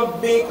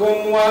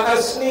رَبِّكُمْ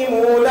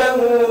وَأَسْلِمُوا لَهُ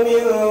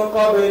مِنْ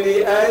قَبْلِ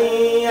أَنْ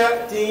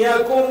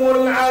يَأْتِيَكُمُ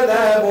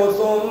الْعَذَابُ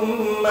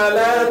ثُمَّ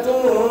لَا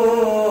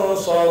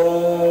تُنصَرُونَ.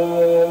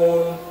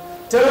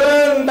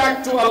 Turn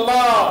back to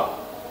Allah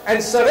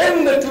and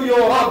surrender to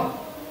your Rabb.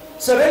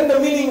 Surrender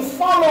meaning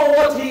follow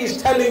what He is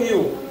telling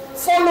you.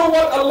 Follow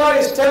what Allah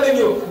is telling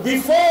you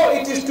before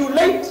it is too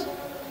late.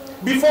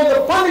 Before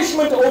the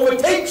punishment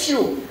overtakes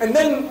you and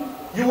then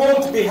you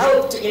won't be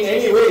helped in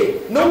any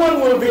way. No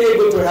one will be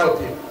able to help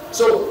you.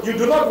 So you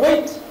do not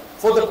wait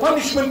for the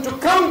punishment to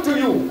come to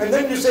you and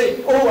then you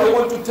say, oh, I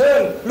want to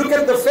turn. Look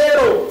at the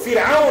Pharaoh,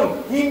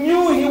 Fir'aun. He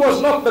knew he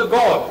was not the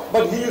God,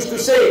 but he used to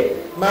say,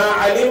 مَا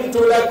عَلِمْتُ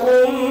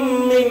لَكُمْ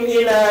مِنْ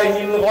إِلَهٍ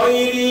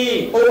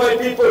غَيْرِي. Oh my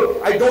people,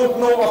 I don't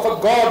know of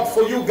a God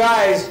for you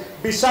guys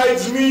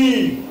besides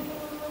me.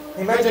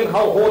 Imagine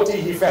how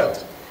haughty he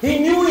felt. He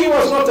knew he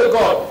was not a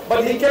God,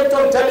 but he kept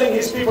on telling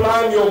his people,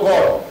 I am your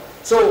God.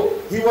 So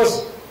he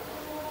was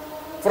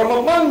from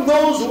among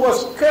those who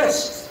was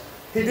cursed.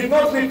 He did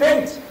not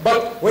repent.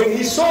 But when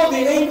he saw the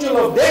angel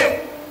of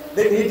death,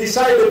 then he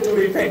decided to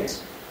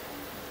repent.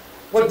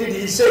 What did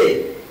he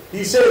say?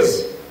 He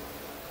says,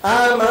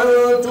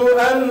 آمنت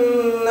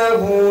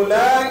أنه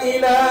لا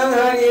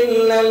إله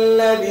إلا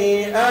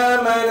الذي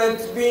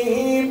آمنت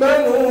به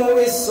بنو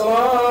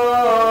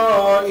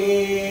إسرائيل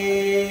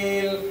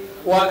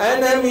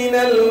وأنا من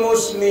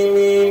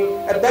المسلمين.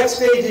 At that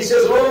stage he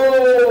says,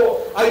 oh,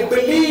 I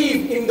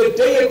believe in the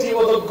deity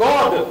or the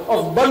God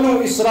of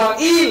Banu Israel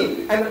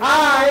and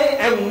I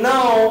am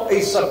now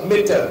a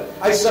submitter.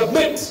 I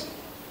submit.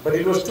 But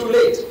it was too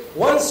late.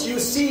 Once you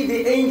see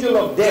the angel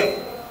of death,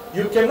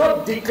 you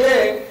cannot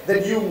declare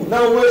that you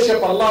now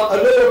worship Allah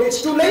alone.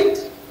 It's too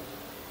late.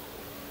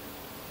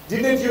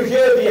 Didn't you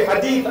hear the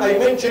hadith I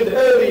mentioned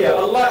earlier?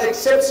 Allah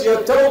accepts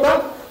your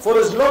tawbah for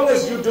as long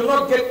as you do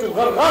not get to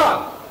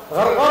gharghara.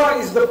 Gharghara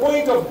is the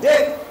point of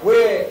death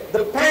where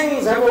the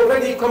pangs have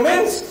already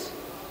commenced.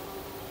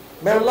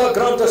 May Allah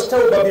grant us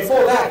tawbah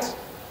before that.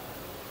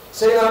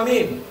 Say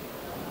Ameen.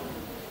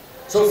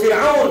 So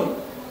Fir'aun,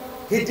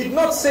 he did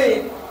not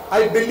say,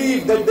 I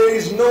believe that there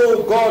is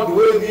no God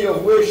worthy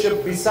of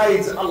worship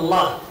besides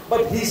Allah.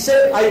 But he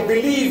said, I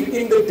believe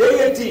in the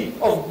deity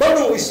of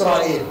Banu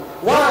Israel.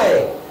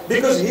 Why?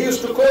 Because he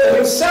used to call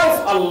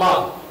himself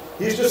Allah.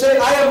 He used to say,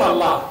 I am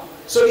Allah.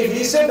 So if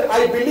he said,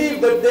 I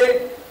believe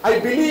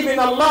in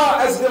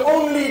Allah as the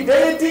only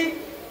deity,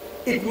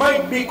 it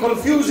might be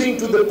confusing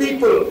to the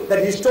people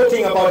that he's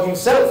talking about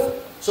himself.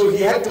 So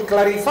he had to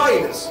clarify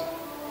this.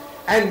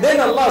 And then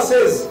Allah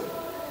says,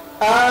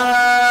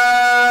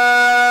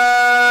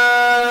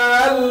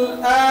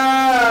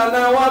 الآن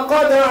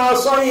وقد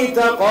عصيت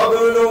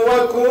قبل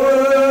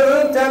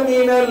وكنت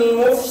من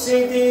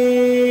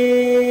المفسدين.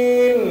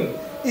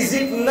 Is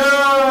it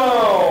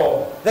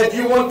now that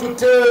you want to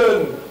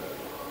turn?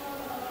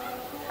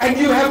 And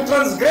you have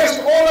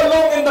transgressed all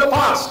along in the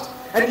past,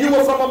 and you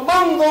were from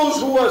among those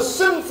who were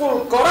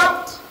sinful,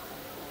 corrupt.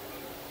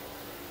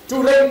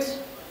 Too late.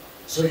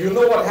 So you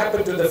know what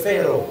happened to the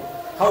Pharaoh.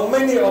 How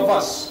many of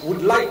us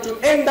would like to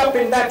end up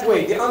in that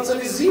way? The answer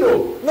is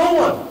zero. No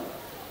one.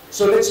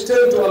 So let's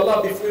turn to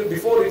Allah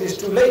before it is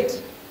too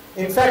late.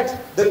 In fact,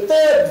 the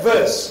third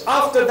verse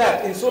after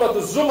that in Surah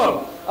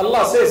Al-Zumar,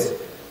 Allah says,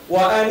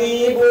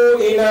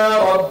 وَأَنِيبُوا إِلَىٰ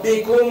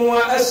رَبِّكُمْ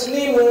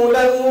وَأَسْلِمُوا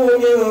لَهُ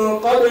مِنْ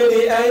قَبْلِ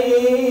أَنْ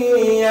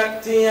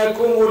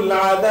يَأْتِيَكُمُ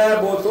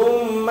الْعَذَابُ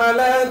ثُمَّ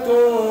لَا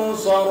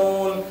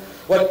تُنْصَرُونَ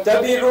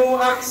وَاتَّبِعُوا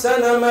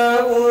أَحْسَنَ مَا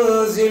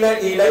أُنْزِلَ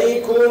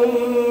إِلَيْكُمْ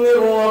مِنْ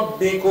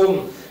رَبِّكُمْ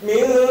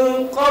مِنْ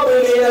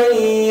قَبْلِ أَنْ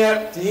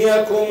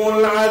يَأْتِيَكُمُ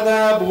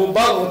الْعَذَابُ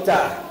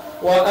بَغْتَةً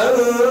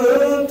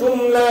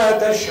وَأَنْتُمْ لَا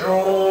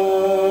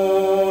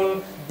تَشْعُرُونَ.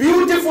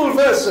 Beautiful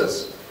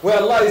verses where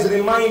Allah is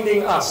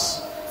reminding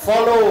us,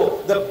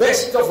 follow the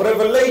best of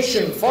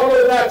revelation,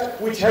 follow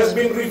that which has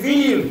been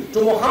revealed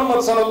to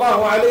Muhammad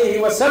sallallahu alayhi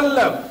wa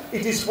sallam.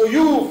 It is for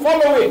you,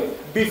 follow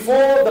it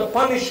before the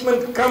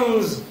punishment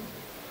comes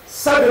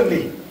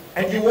suddenly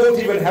and you won't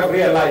even have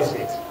realized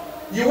it.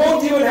 You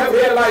won't even have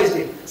realized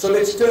it. So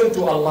let's turn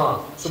to Allah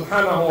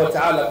subhanahu wa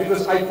ta'ala,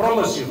 because I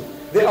promise you,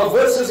 there are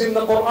verses in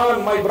the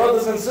Quran, my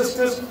brothers and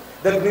sisters,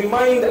 that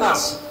remind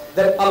us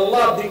that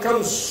Allah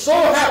becomes so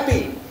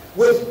happy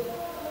with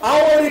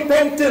our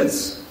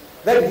repentance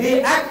that He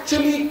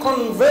actually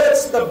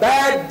converts the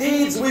bad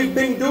deeds we've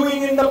been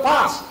doing in the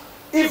past.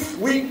 If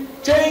we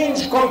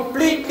change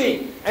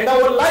completely and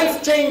our life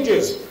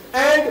changes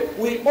and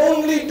we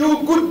only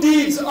do good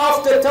deeds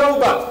after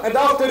tawbah and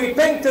after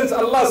repentance,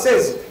 Allah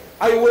says,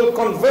 I will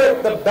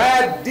convert the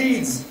bad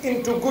deeds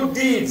into good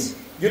deeds.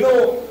 You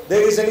know,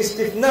 there is an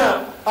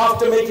istithna.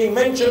 After making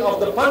mention of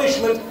the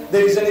punishment,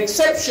 there is an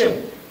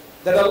exception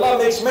that Allah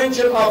makes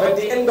mention of at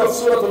the end of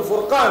Surah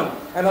Al-Furqan.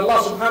 And Allah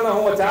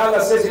subhanahu wa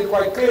ta'ala says it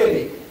quite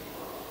clearly.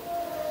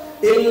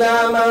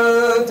 إِلَّا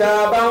مَنْ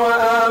تَابَ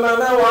وَآمَنَ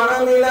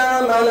وَعَمِلَ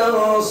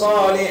عَمَلًا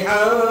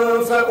صَالِحًا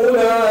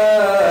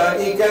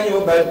فَأُولَئِكَ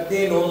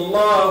يُبَدِّلُ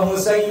اللَّهُ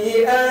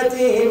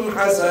سَيِّئَاتِهِمْ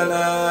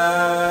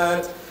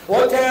حَسَنَاتٍ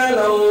وَكَانَ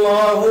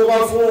اللَّهُ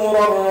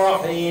غَفُورًا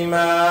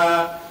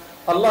رَحِيمًا.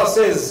 Allah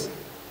says,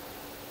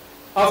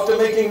 after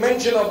making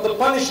mention of the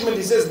punishment,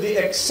 He says the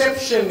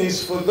exception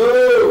is for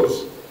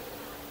those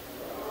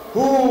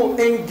who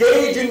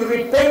engage in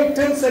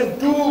repentance and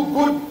do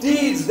good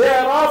deeds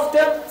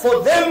thereafter.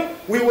 For them,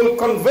 we will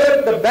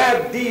convert the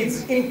bad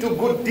deeds into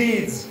good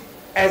deeds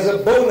as a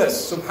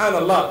bonus,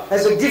 subhanallah,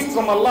 as a gift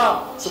from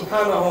Allah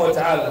subhanahu wa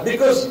ta'ala.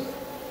 Because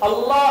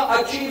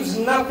Allah achieves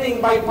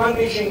nothing by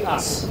punishing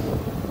us.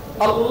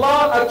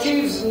 Allah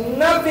achieves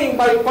nothing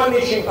by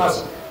punishing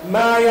us.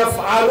 ما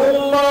يفعل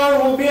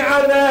الله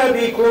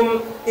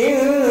بعذابكم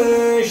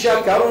إن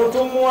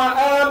شكرتم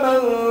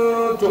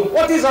وآمنتم.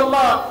 What is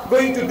Allah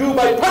going to do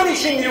by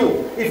punishing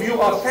you if you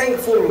are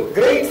thankful,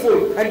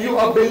 grateful, and you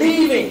are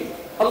believing?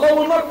 Allah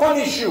will not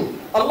punish you.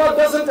 Allah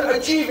doesn't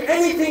achieve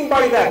anything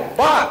by that.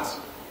 But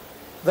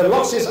the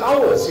loss is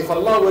ours if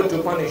Allah were to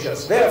punish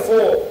us.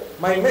 Therefore,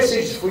 my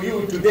message for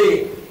you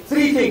today,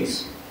 3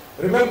 things.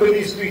 Remember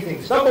these 3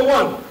 things. Number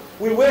 1,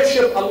 we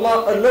worship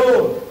Allah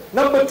alone.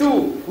 Number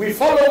 2, we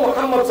follow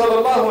Muhammad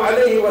sallallahu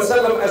alayhi wa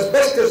sallam as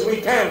best as we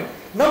can.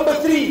 Number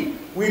 3,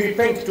 we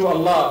repent to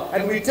Allah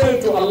and we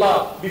turn to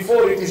Allah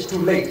before it is too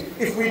late.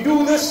 If we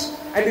do this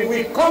and if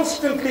we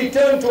constantly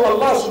turn to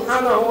Allah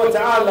subhanahu wa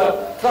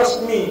ta'ala,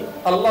 trust me,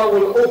 Allah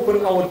will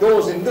open our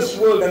doors in this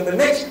world and the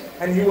next,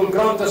 and He will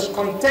grant us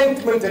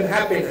contentment and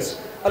happiness.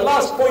 A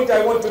last point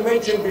I want to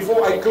mention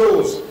before I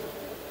close.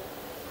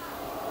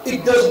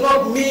 It does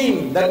not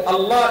mean that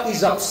Allah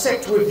is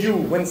upset with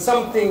you when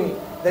something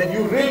that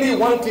you really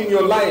want in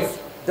your life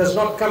does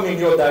not come in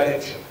your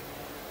direction.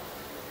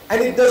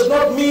 And it does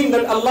not mean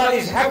that Allah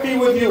is happy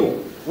with you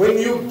when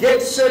you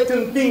get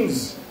certain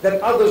things that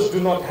others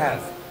do not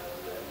have.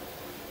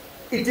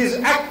 It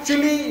is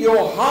actually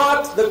your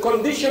heart, the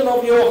condition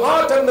of your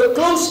heart and the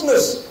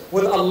closeness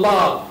with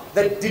Allah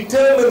that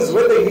determines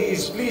whether He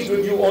is pleased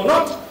with you or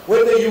not,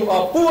 whether you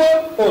are poor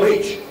or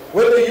rich,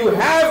 whether you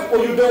have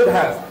or you don't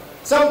have.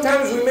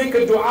 Sometimes we make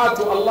a dua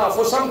to Allah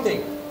for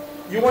something.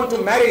 You want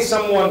to marry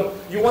someone,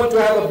 you want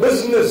to have a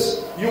business,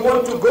 you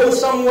want to go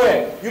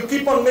somewhere, you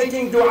keep on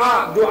making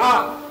dua.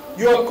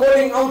 You are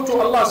calling out to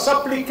Allah,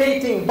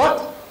 supplicating,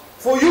 but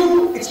for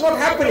you, it's not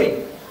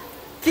happening.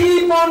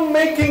 Keep on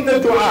making the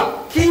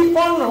dua, keep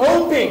on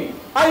hoping.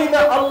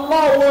 Either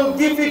Allah will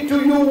give it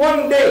to you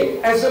one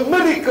day as a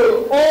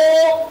miracle,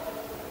 or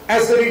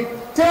as a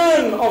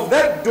return of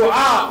that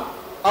dua,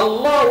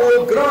 Allah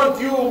will grant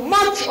you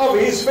much of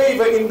His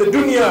favor in the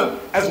dunya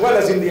as well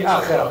as in the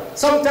akhirah.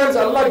 Sometimes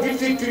Allah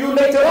gives it to you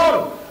later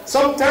on.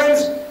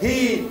 Sometimes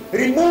He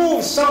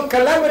removes some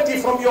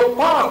calamity from your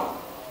path.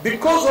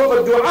 because of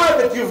a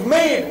dua that you've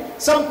made,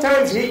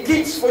 sometimes He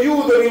keeps for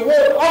you the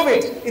reward of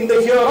it in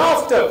the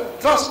hereafter.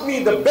 Trust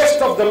me, the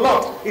best of the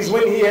lot is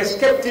when He has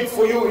kept it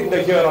for you in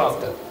the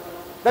hereafter.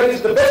 That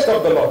is the best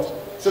of the lot.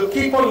 So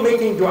keep on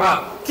making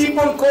dua. Keep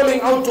on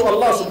calling out to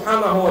Allah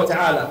subhanahu wa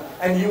ta'ala,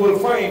 and you will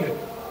find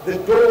the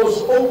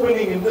doors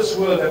opening in this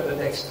world and the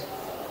next.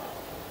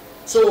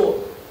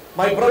 So,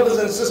 my brothers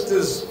and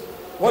sisters,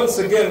 once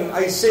again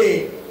I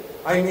say,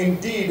 I'm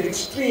indeed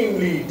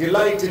extremely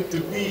delighted to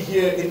be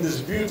here in this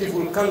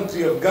beautiful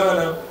country of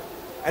Ghana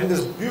and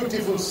this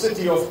beautiful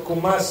city of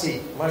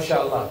Kumasi,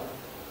 mashallah.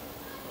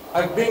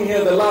 I've been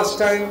here the last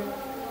time,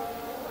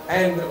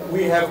 and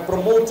we have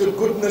promoted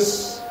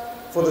goodness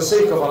for the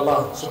sake of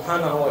Allah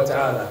subhanahu wa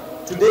ta'ala.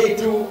 Today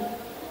too,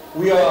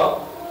 we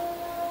are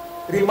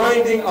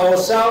reminding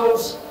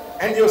ourselves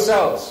and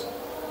yourselves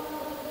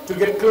to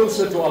get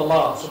closer to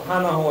Allah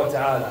subhanahu wa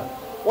ta'ala.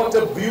 What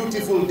a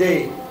beautiful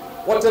day.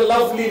 What a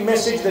lovely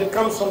message that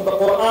comes from the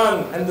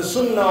Quran and the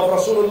Sunnah of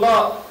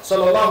Rasulullah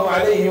sallallahu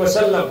alayhi wa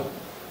sallam.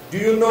 Do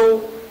you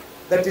know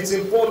that it's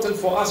important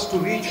for us to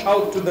reach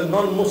out to the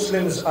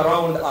non-Muslims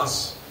around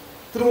us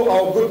through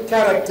our good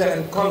character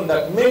and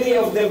conduct? Many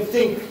of them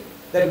think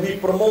that we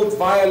promote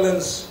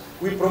violence,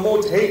 we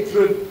promote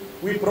hatred,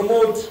 we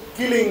promote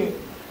killing.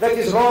 That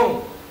is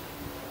wrong.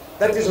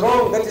 That is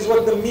wrong. That is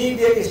what the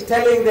media is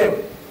telling them.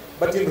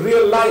 But in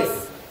real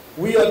life,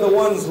 we are the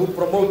ones who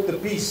promote the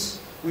peace.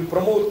 We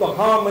promote the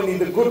harmony,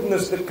 the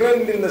goodness, the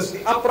cleanliness,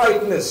 the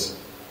uprightness.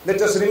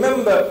 Let us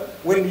remember,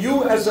 when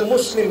you as a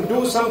Muslim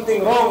do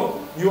something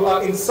wrong, you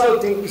are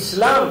insulting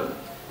Islam.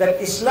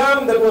 That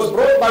Islam that was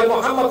brought by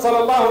Muhammad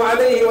sallallahu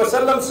alayhi wa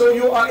sallam, so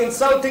you are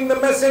insulting the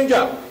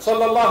Messenger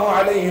sallallahu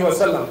alayhi wa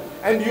sallam.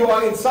 And you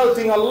are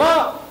insulting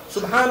Allah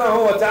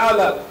subhanahu wa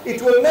ta'ala.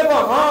 It will never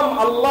harm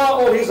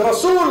Allah or His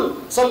Rasul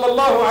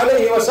sallallahu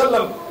alayhi wa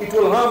sallam. It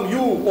will harm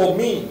you or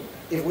me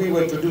if we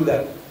were to do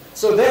that.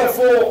 So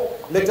therefore,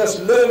 let us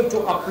learn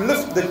to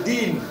uplift the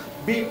deen.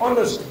 Be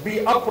honest,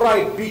 be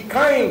upright, be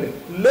kind.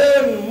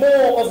 Learn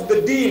more of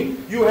the deen.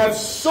 You have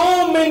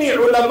so many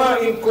ulama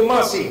in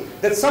Kumasi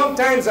that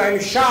sometimes I'm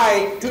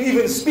shy to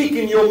even speak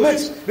in your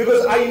midst,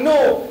 because I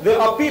know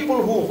there are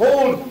people who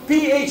hold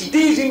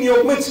PhDs in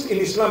your midst in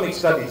Islamic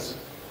studies.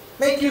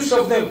 Make use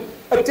of them.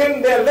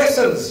 Attend their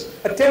lessons.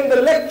 Attend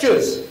the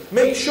lectures.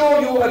 Make sure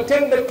you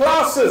attend the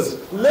classes.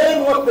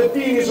 Learn what the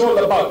deen is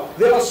all about.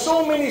 There are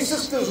so many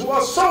sisters who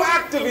are so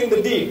active in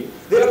the deen.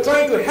 They are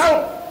trying to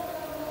help.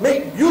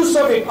 Make use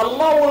of it.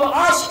 Allah will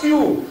ask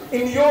you,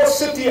 in your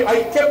city,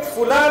 I kept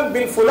Fulan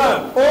bin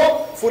Fulan,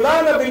 or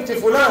Fulana binti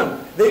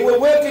Fulan. They were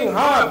working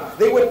hard.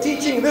 They were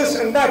teaching this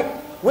and that.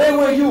 Where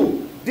were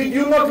you? Did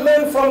you not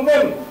learn from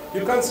them?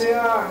 You can't say,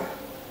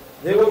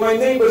 they were my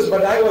neighbors,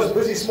 but I was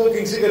busy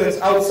smoking cigarettes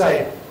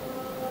outside.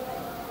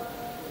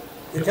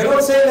 You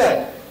cannot say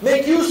that.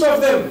 Make use of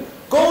them.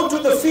 Go to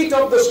the feet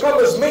of the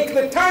scholars. Make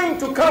the time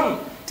to come.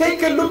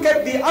 Take a look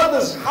at the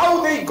others,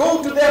 how they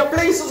go to their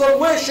places of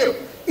worship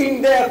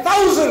in their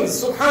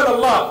thousands,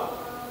 subhanallah.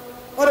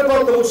 What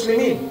about the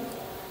Muslimin?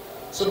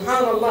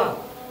 Subhanallah.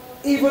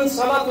 Even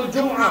Salatul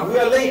Jum'ah, we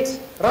are late,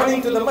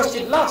 running to the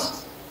masjid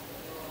last.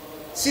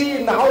 See,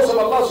 in the house of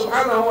Allah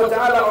subhanahu wa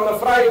ta'ala on a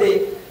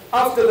Friday,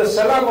 after the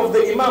salam of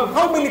the Imam,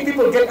 how many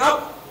people get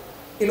up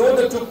in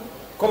order to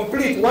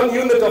complete 1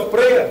 unit of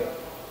prayer?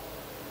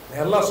 May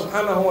Allah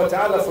subhanahu wa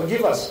ta'ala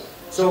forgive us.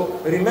 So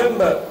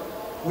remember,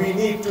 we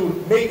need to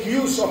make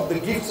use of the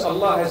gifts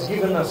Allah has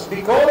given us,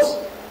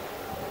 because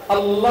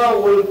Allah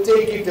will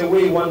take it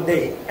away one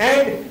day,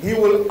 and He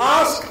will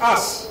ask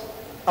us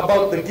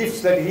about the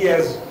gifts that He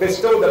has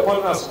bestowed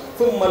upon us.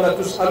 ثُمَّ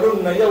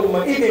لَتُسْأَلُنَّ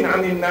يَوْمَئِذٍ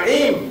عَنِ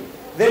النَّعِيمِ.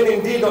 Then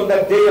indeed on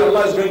that day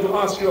Allah is going to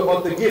ask you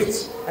about the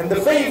gifts and the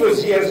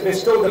favors He has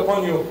bestowed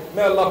upon you.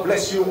 May Allah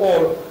bless you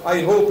all.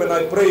 I hope and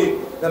I pray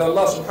that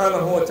Allah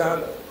subhanahu wa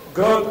ta'ala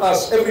grant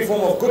us every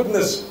form of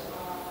goodness.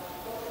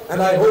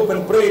 And I hope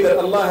and pray that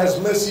Allah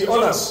has mercy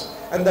on us,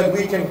 and that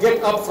we can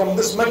get up from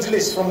this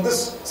majlis, from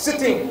this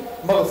sitting,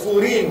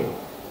 maghfureen,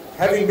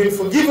 having been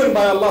forgiven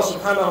by Allah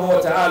subhanahu wa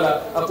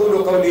ta'ala.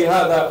 أقول قولي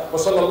هذا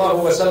وصلى الله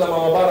وسلم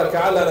وبارك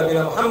على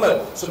نبينا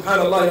محمد.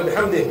 سبحان الله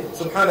وبحمده.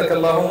 سبحانك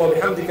اللهم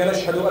وبحمدك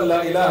نشهد أن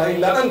لا إله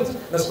إلا أنت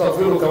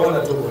نستغفرك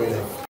ونتوب إليك.